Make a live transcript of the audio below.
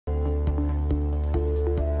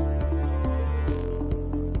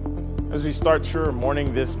As we start your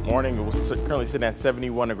morning this morning, it was currently sitting at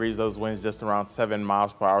 71 degrees. Those winds just around 7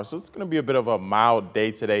 miles per hour. So it's going to be a bit of a mild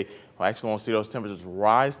day today. I actually won't see those temperatures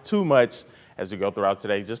rise too much as we go throughout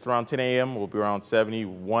today. Just around 10 a.m. we'll be around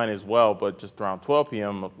 71 as well, but just around 12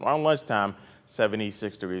 p.m. around lunchtime,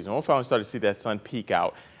 76 degrees. And we'll finally start to see that sun peak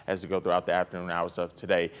out as we go throughout the afternoon hours of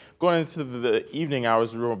today. Going into the evening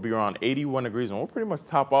hours, we'll be around 81 degrees, and we'll pretty much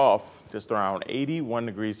top off just around 81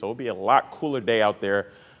 degrees. So it'll be a lot cooler day out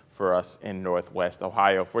there for us in Northwest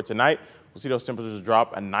Ohio. For tonight, we'll see those temperatures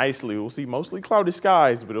drop nicely. We'll see mostly cloudy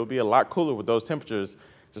skies, but it'll be a lot cooler with those temperatures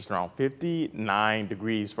just around 59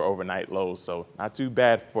 degrees for overnight lows. So not too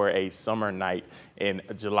bad for a summer night in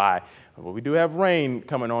July. But we do have rain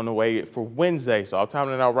coming on the way for Wednesday. So I'll time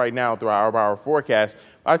it out right now through our hour forecast.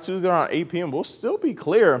 By Tuesday around 8 p.m., we'll still be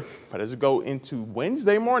clear. But as we go into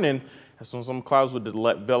Wednesday morning, that's when some clouds will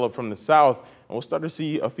develop from the south, and we'll start to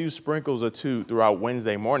see a few sprinkles or two throughout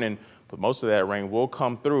Wednesday morning, but most of that rain will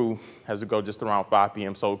come through as we go just around 5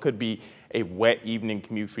 p.m. So it could be a wet evening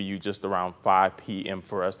commute for you just around 5 p.m.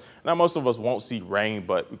 for us. Now, most of us won't see rain,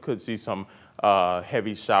 but we could see some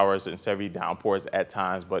heavy showers and heavy downpours at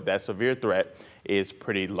times, but that severe threat is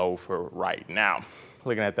pretty low for right now.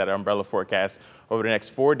 Looking at that umbrella forecast over the next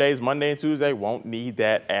 4 days, Monday and Tuesday, won't need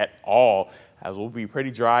that at all, as we'll be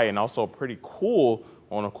pretty dry and also pretty cool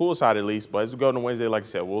on the cool side at least. But as we go to Wednesday, like I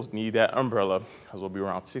said, we'll need that umbrella as we'll be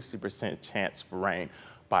around 60% chance for rain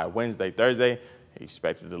by Wednesday. Thursday,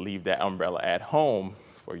 expected to leave that umbrella at home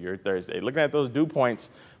for your Thursday. Looking at those dew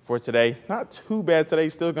points for today, not too bad today.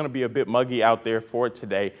 Still going to be a bit muggy out there for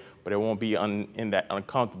today, but it won't be in that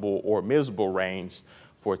uncomfortable or miserable range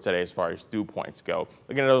for today as far as dew points go.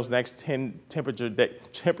 Looking at those next 10 temperature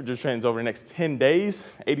trends over the next 10 days,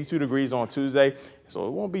 82 degrees on Tuesday. So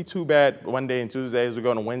it won't be too bad Monday and Tuesday. As we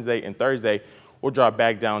go to Wednesday and Thursday, we'll drop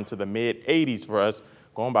back down to the mid 80s for us.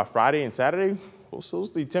 Going by Friday and Saturday, we'll still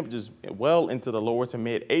see temperatures well into the lower to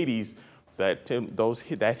mid 80s.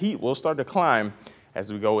 That heat will start to climb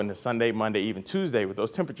as we go into Sunday, Monday, even Tuesday, with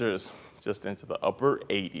those temperatures just into the upper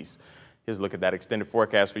 80s. Here's a look at that extended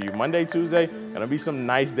forecast for you. Monday, Tuesday, gonna be some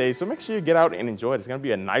nice days, so make sure you get out and enjoy it. It's gonna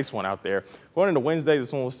be a nice one out there. Going into Wednesday,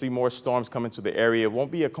 this one we'll see more storms coming to the area. It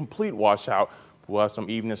won't be a complete washout. We'll have some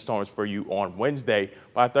evening storms for you on Wednesday.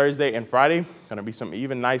 By Thursday and Friday, gonna be some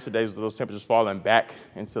even nicer days with those temperatures falling back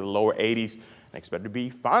into the lower 80s. And expect to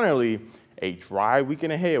be finally a dry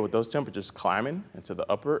weekend ahead with those temperatures climbing into the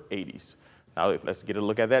upper 80s. Now let's get a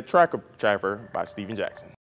look at that tracker by Stephen Jackson.